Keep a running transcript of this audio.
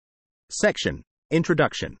Section: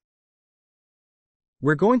 Introduction.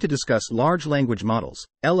 We're going to discuss large language models,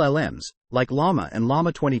 LLMs, like Llama and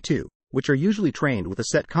Llama 22, which are usually trained with a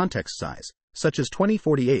set context size, such as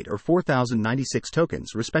 2048 or 4096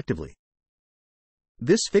 tokens, respectively.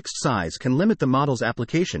 This fixed size can limit the model's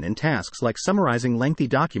application in tasks like summarizing lengthy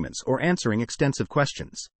documents or answering extensive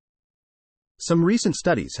questions. Some recent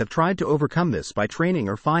studies have tried to overcome this by training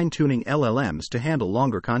or fine-tuning LLMs to handle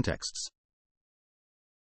longer contexts.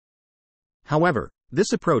 However,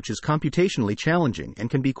 this approach is computationally challenging and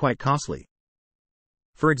can be quite costly.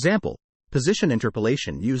 For example, position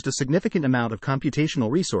interpolation used a significant amount of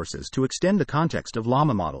computational resources to extend the context of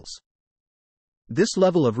Llama models. This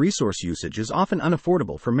level of resource usage is often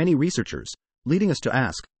unaffordable for many researchers, leading us to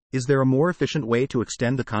ask, is there a more efficient way to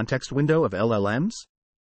extend the context window of LLMs?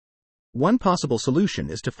 One possible solution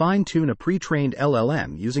is to fine-tune a pre-trained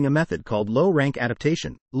LLM using a method called low-rank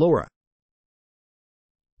adaptation, LongLoRA.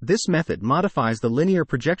 This method modifies the linear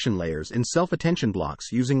projection layers in self-attention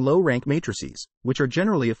blocks using low-rank matrices, which are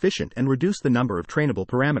generally efficient and reduce the number of trainable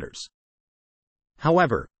parameters.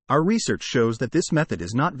 However, our research shows that this method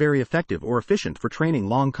is not very effective or efficient for training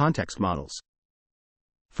long context models.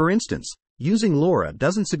 For instance, using LongLoRA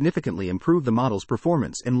doesn't significantly improve the model's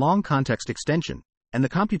performance in long context extension, and the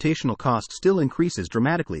computational cost still increases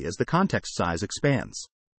dramatically as the context size expands.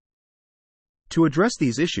 To address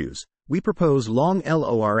these issues, we propose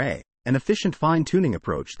LongLoRA, an efficient fine-tuning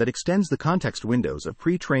approach that extends the context windows of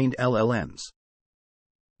pre-trained LLMs.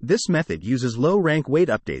 This method uses low-rank weight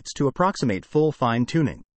updates to approximate full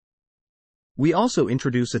fine-tuning. We also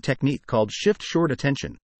introduce a technique called shift-short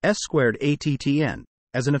attention, S²ATTN,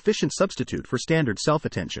 as an efficient substitute for standard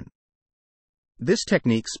self-attention. This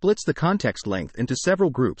technique splits the context length into several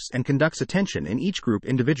groups and conducts attention in each group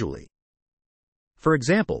individually. For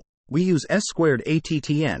example, we use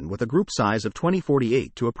S²ATTN with a group size of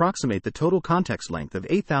 2048 to approximate the total context length of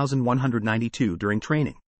 8192 during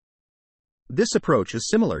training. This approach is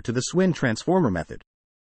similar to the Swin transformer method.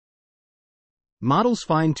 Models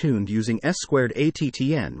fine-tuned using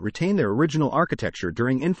S²ATTN retain their original architecture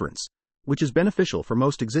during inference, which is beneficial for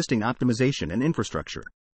most existing optimization and infrastructure.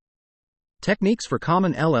 Techniques for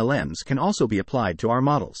common LLMs can also be applied to our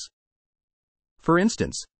models. For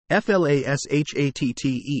instance,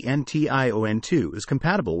 FLASHATTENTION2 is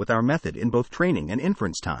compatible with our method in both training and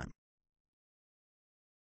inference time.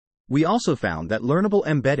 We also found that learnable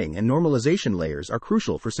embedding and normalization layers are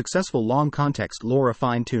crucial for successful long-context LongLoRA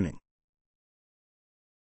fine-tuning.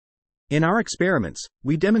 In our experiments,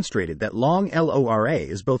 we demonstrated that LongLoRA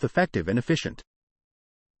is both effective and efficient.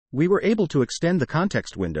 We were able to extend the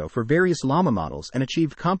context window for various Llama models and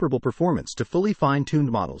achieved comparable performance to fully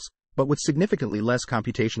fine-tuned models, but with significantly less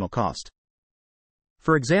computational cost.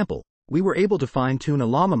 For example, we were able to fine-tune a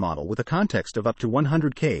Llama model with a context of up to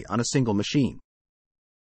 100K on a single machine.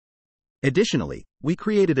 Additionally, we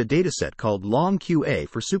created a dataset called LongQA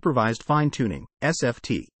for supervised fine-tuning,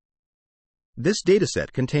 SFT. This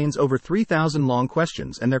dataset contains over 3,000 long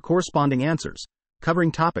questions and their corresponding answers,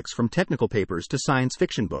 covering topics from technical papers to science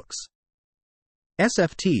fiction books.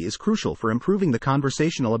 SFT is crucial for improving the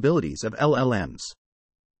conversational abilities of LLMs.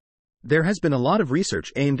 There has been a lot of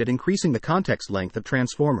research aimed at increasing the context length of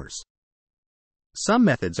transformers. Some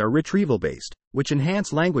methods are retrieval-based, which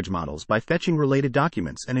enhance language models by fetching related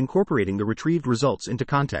documents and incorporating the retrieved results into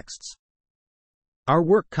contexts. Our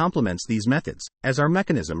work complements these methods, as our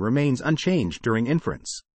mechanism remains unchanged during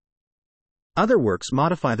inference. Other works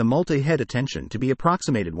modify the multi-head attention to be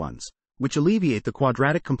approximated ones, which alleviate the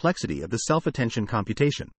quadratic complexity of the self-attention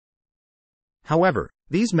computation. However,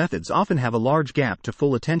 these methods often have a large gap to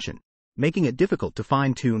full attention, making it difficult to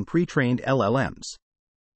fine-tune pre-trained LLMs.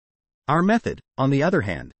 Our method, on the other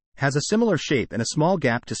hand, has a similar shape and a small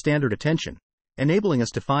gap to standard attention, enabling us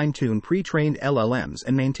to fine-tune pre-trained LLMs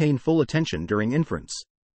and maintain full attention during inference.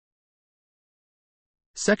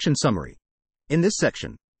 Section Summary. In this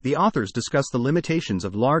section, the authors discuss the limitations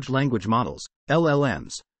of large language models,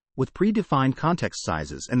 LLMs, with predefined context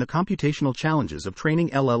sizes and the computational challenges of training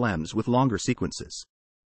LLMs with longer sequences.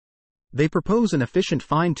 They propose an efficient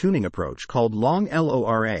fine-tuning approach called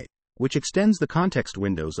LongLoRA, which extends the context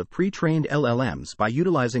windows of pre-trained LLMs by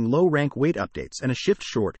utilizing low-rank weight updates and a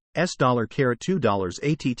shift-short, S$2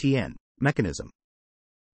 ATTN, mechanism.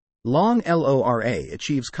 LongLoRA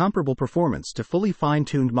achieves comparable performance to fully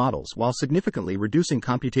fine-tuned models while significantly reducing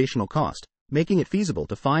computational cost, making it feasible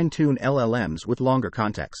to fine-tune LLMs with longer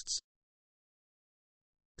contexts.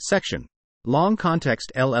 Section: Long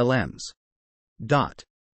Context LLMs.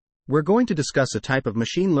 We're going to discuss a type of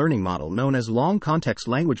machine learning model known as long context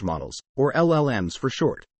language models, or LLMs for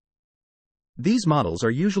short. These models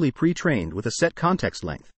are usually pre-trained with a set context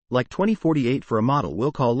length, like 2048 for a model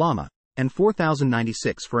we'll call Llama, and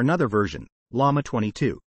 4096 for another version, Llama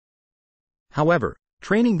 22. However,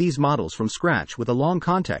 training these models from scratch with a long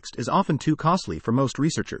context is often too costly for most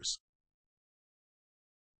researchers.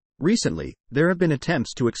 Recently, there have been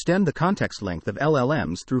attempts to extend the context length of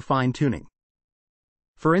LLMs through fine-tuning.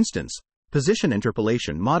 For instance, position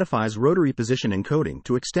interpolation modifies rotary position encoding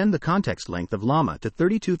to extend the context length of Llama to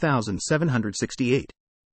 32,768.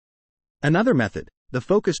 Another method, the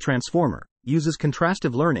focus transformer, uses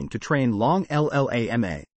contrastive learning to train long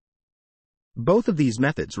LLAMA. Both of these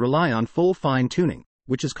methods rely on full fine-tuning,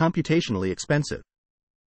 which is computationally expensive.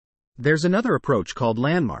 There's another approach called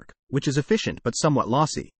Landmark, which is efficient but somewhat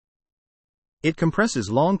lossy. It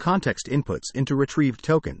compresses long context inputs into retrieved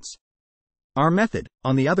tokens. Our method,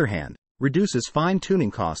 on the other hand, reduces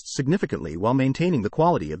fine-tuning costs significantly while maintaining the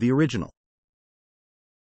quality of the original.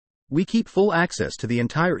 We keep full access to the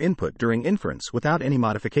entire input during inference without any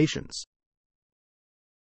modifications.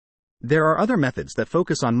 There are other methods that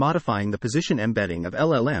focus on modifying the position embedding of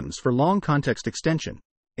LLMs for long context extension,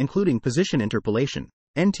 including position interpolation,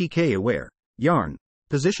 NTK-aware, yarn,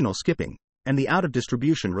 positional skipping, and the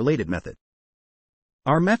out-of-distribution related method.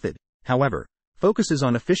 Our method, however, focuses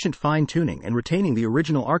on efficient fine-tuning and retaining the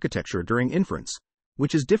original architecture during inference,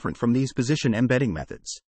 which is different from these position embedding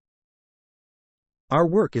methods. Our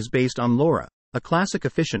work is based on LongLoRA, a classic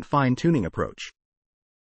efficient fine-tuning approach.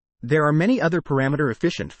 There are many other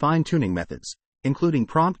parameter-efficient fine-tuning methods, including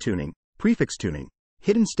prompt tuning, prefix tuning,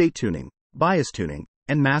 hidden state tuning, bias tuning,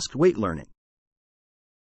 and masked weight learning.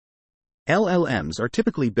 LLMs are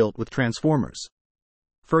typically built with transformers.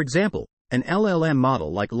 For example, an LLM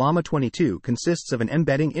model like Llama 22 consists of an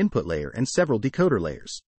embedding input layer and several decoder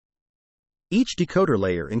layers. Each decoder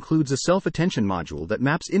layer includes a self-attention module that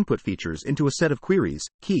maps input features into a set of queries,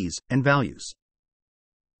 keys, and values.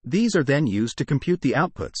 These are then used to compute the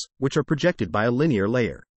outputs, which are projected by a linear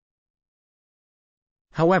layer.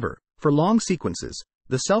 However, for long sequences,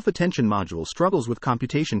 the self-attention module struggles with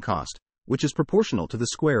computation cost, which is proportional to the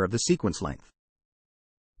square of the sequence length.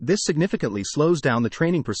 This significantly slows down the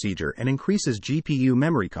training procedure and increases GPU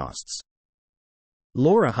memory costs.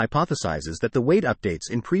 LongLoRA hypothesizes that the weight updates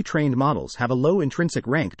in pre-trained models have a low intrinsic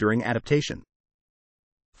rank during adaptation.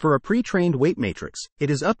 For a pre-trained weight matrix, it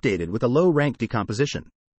is updated with a low rank decomposition.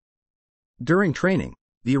 During training,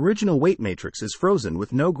 the original weight matrix is frozen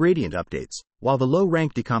with no gradient updates, while the low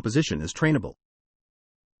rank decomposition is trainable.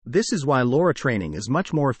 This is why LongLoRA training is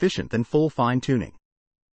much more efficient than full fine-tuning.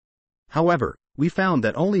 However, we found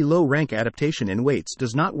that only low-rank adaptation in weights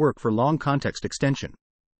does not work for long context extension.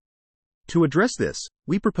 To address this,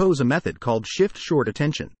 we propose a method called shift short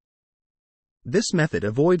attention. This method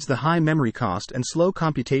avoids the high memory cost and slow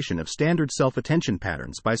computation of standard self-attention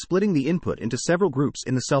patterns by splitting the input into several groups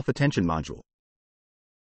in the self-attention module.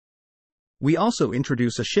 We also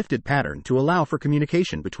introduce a shifted pattern to allow for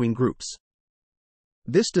communication between groups.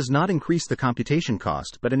 This does not increase the computation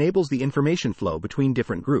cost but enables the information flow between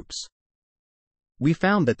different groups. We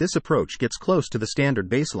found that this approach gets close to the standard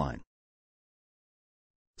baseline.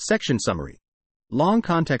 Section summary. Long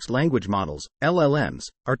context language models, LLMs,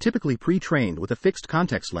 are typically pre-trained with a fixed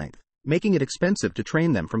context length, making it expensive to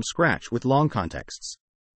train them from scratch with long contexts.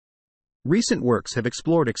 Recent works have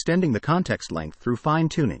explored extending the context length through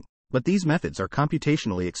fine-tuning, but these methods are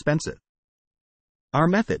computationally expensive. Our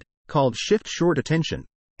method, called shift short attention,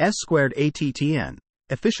 S²ATTN,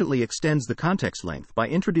 efficiently extends the context length by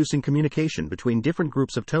introducing communication between different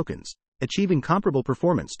groups of tokens, achieving comparable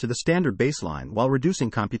performance to the standard baseline while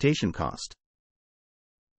reducing computation cost.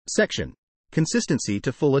 Section. Consistency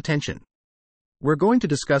to full attention. We're going to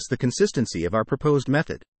discuss the consistency of our proposed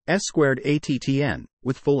method, S²ATTN,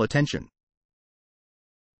 with full attention.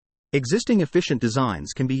 Existing efficient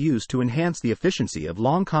designs can be used to enhance the efficiency of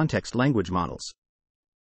long context language models.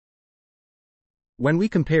 When we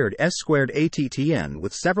compared S²ATTN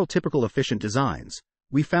with several typical efficient designs,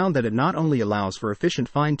 we found that it not only allows for efficient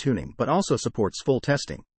fine-tuning but also supports full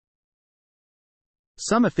testing.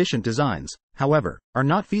 Some efficient designs, however, are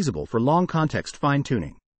not feasible for long context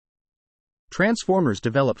fine-tuning. Transformers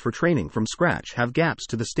developed for training from scratch have gaps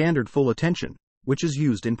to the standard full attention, which is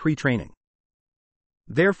used in pre-training.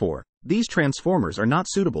 Therefore, these transformers are not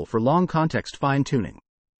suitable for long context fine-tuning.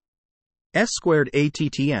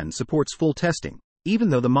 S²ATTN supports full testing, even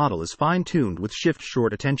though the model is fine-tuned with shift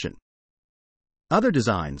short attention. Other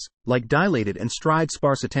designs, like dilated and stride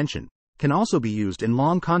sparse attention, can also be used in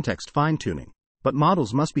long context fine-tuning, but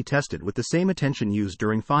models must be tested with the same attention used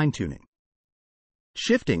during fine-tuning.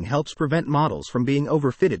 Shifting helps prevent models from being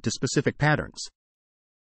overfitted to specific patterns.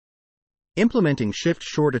 Implementing shift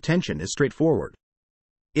short attention is straightforward.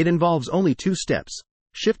 It involves only two steps: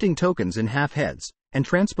 shifting tokens in half heads, and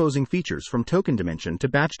transposing features from token dimension to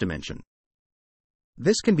batch dimension.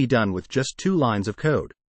 This can be done with just 2 lines of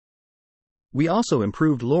code. We also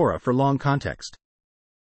improved LoRA for long context.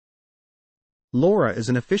 LoRA is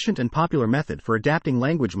an efficient and popular method for adapting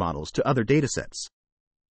language models to other datasets.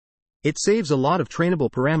 It saves a lot of trainable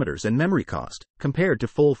parameters and memory cost, compared to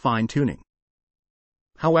full fine-tuning.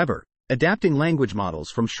 However, adapting language models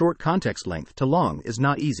from short context length to long is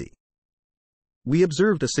not easy. We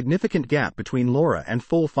observed a significant gap between LoRA and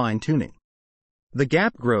full fine-tuning. The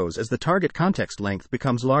gap grows as the target context length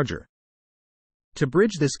becomes larger. To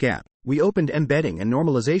bridge this gap, we opened embedding and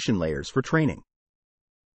normalization layers for training.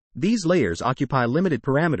 These layers occupy limited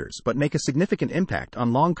parameters but make a significant impact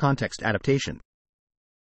on long context adaptation.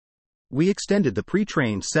 We extended the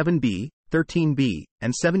pre-trained 7B, 13B,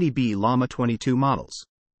 and 70B Llama 22 models.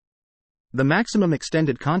 The maximum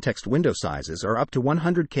extended context window sizes are up to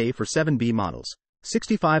 100K for 7B models,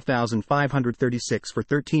 65,536 for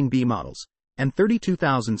 13B models, and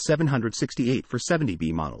 32,768 for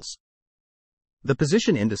 70B models. The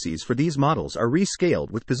position indices for these models are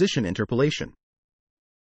rescaled with position interpolation.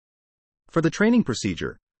 For the training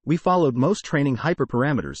procedure, we followed most training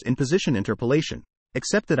hyperparameters in position interpolation,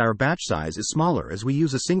 except that our batch size is smaller as we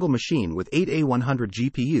use a single machine with 8 A100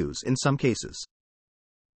 GPUs in some cases.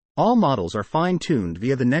 All models are fine-tuned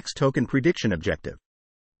via the next token prediction objective.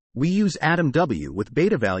 We use AtomW with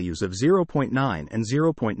beta values of 0.9 and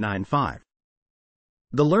 0.95.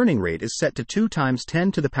 The learning rate is set to 2 times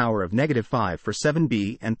 10 to the power of -5 for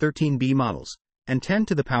 7B and 13B models, and 10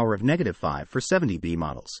 to the power of -5 for 70B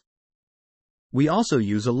models. We also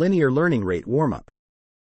use a linear learning rate warm-up.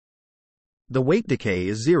 The weight decay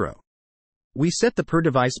is 0. We set the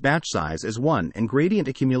per-device batch size as 1 and gradient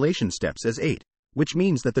accumulation steps as 8, which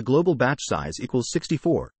means that the global batch size equals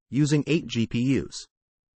 64, using 8 GPUs.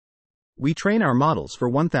 We train our models for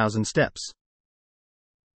 1,000 steps.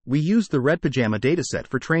 We used the Red Pajama dataset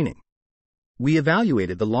for training. We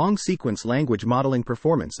evaluated the long sequence language modeling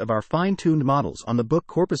performance of our fine-tuned models on the book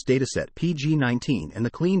corpus dataset PG19 and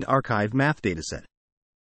the cleaned archive math dataset.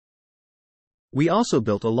 We also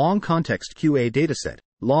built a long context QA dataset,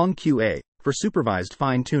 LongQA, for supervised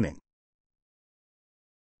fine-tuning.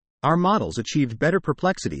 Our models achieved better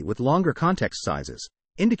perplexity with longer context sizes,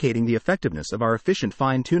 indicating the effectiveness of our efficient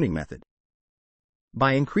fine-tuning method.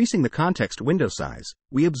 By increasing the context window size,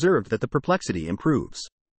 we observed that the perplexity improves.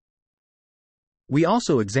 We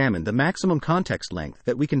also examined the maximum context length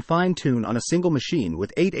that we can fine-tune on a single machine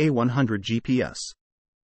with 8 A100 GPS.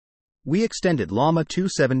 We extended Llama 2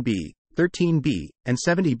 7B, 13B, and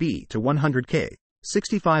 70B to 100K,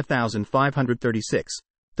 65,536,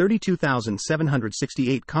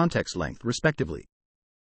 32,768 context length respectively.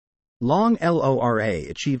 LongLoRA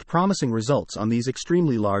achieved promising results on these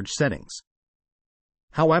extremely large settings.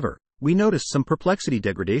 However, we noticed some perplexity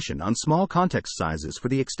degradation on small context sizes for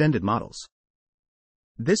the extended models.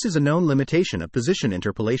 This is a known limitation of position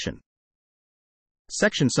interpolation.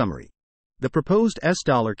 Section summary. The proposed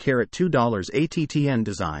 $2 ATTN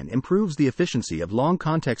design improves the efficiency of long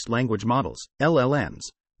context language models, LLMs,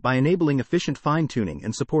 by enabling efficient fine-tuning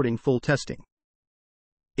and supporting full testing.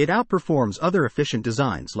 It outperforms other efficient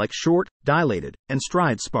designs like short, dilated, and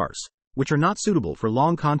stride sparse, which are not suitable for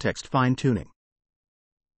long context fine-tuning.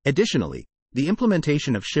 Additionally, the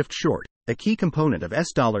implementation of shift short, a key component of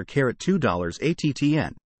 $2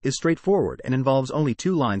 ATTN, is straightforward and involves only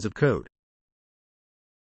 2 lines of code.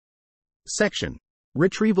 Section.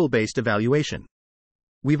 Retrieval-based evaluation.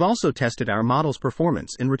 We've also tested our model's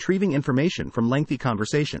performance in retrieving information from lengthy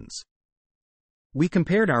conversations. We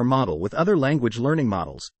compared our model with other language learning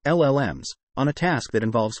models, LLMs, on a task that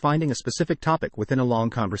involves finding a specific topic within a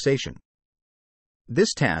long conversation.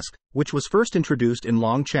 This task, which was first introduced in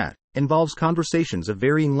Long Chat, involves conversations of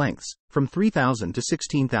varying lengths, from 3,000 to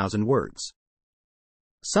 16,000 words.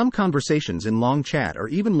 Some conversations in Long Chat are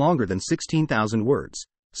even longer than 16,000 words,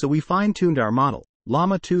 so we fine-tuned our model,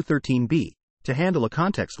 Llama 2 13B, to handle a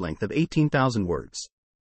context length of 18,000 words.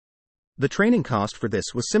 The training cost for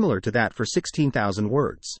this was similar to that for 16,000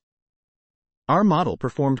 words. Our model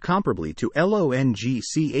performed comparably to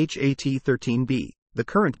LongChat 13B, the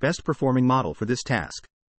current best-performing model for this task.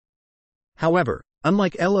 However,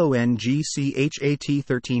 unlike LongChat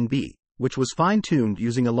 13B, which was fine-tuned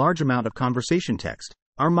using a large amount of conversation text,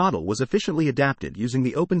 our model was efficiently adapted using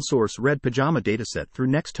the open-source Red Pajama dataset through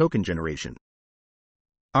next token generation.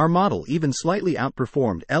 Our model even slightly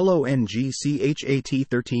outperformed LongChat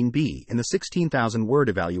 13B in the 16,000-word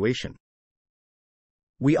evaluation.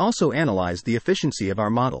 We also analyzed the efficiency of our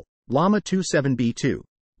model, Llama 2 7B2,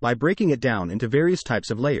 by breaking it down into various types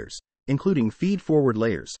of layers, including feed-forward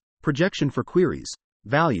layers, projection for queries,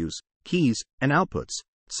 values, keys, and outputs,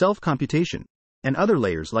 self-computation, and other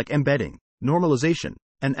layers like embedding, normalization,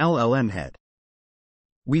 and LLM head.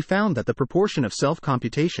 We found that the proportion of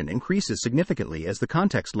self-computation increases significantly as the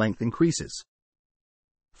context length increases.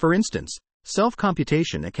 For instance,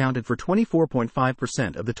 self-computation accounted for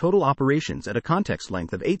 24.5% of the total operations at a context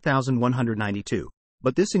length of 8,192,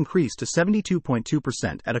 but this increased to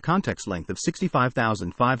 72.2% at a context length of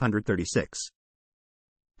 65,536.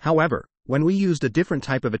 However, when we used a different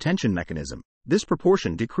type of attention mechanism, this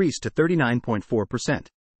proportion decreased to 39.4%.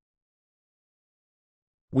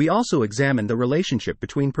 We also examined the relationship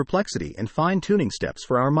between perplexity and fine-tuning steps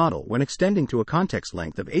for our model when extending to a context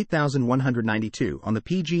length of 8,192 on the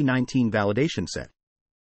PG19 validation set.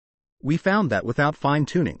 We found that without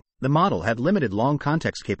fine-tuning, the model had limited long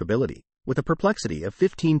context capability, with a perplexity of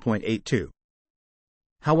 15.82.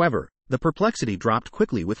 However, the perplexity dropped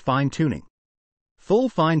quickly with fine-tuning. Full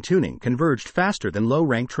fine-tuning converged faster than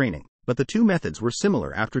low-rank training, but the two methods were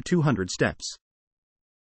similar after 200 steps.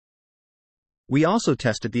 We also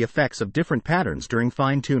tested the effects of different patterns during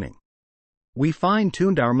fine-tuning. We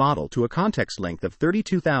fine-tuned our model to a context length of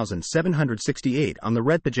 32,768 on the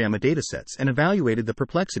Red Pajama datasets and evaluated the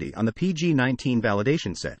perplexity on the PG19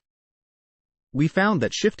 validation set. We found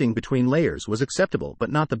that shifting between layers was acceptable but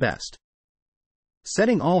not the best.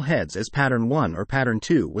 Setting all heads as pattern 1 or pattern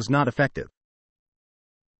 2 was not effective.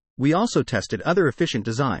 We also tested other efficient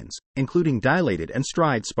designs, including dilated and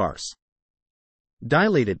stride sparse.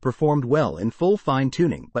 Dilated performed well in full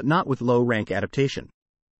fine-tuning but not with low-rank adaptation.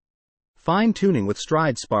 Fine-tuning with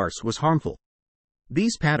stride sparse was harmful.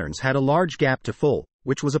 These patterns had a large gap to full,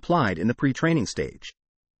 which was applied in the pre-training stage.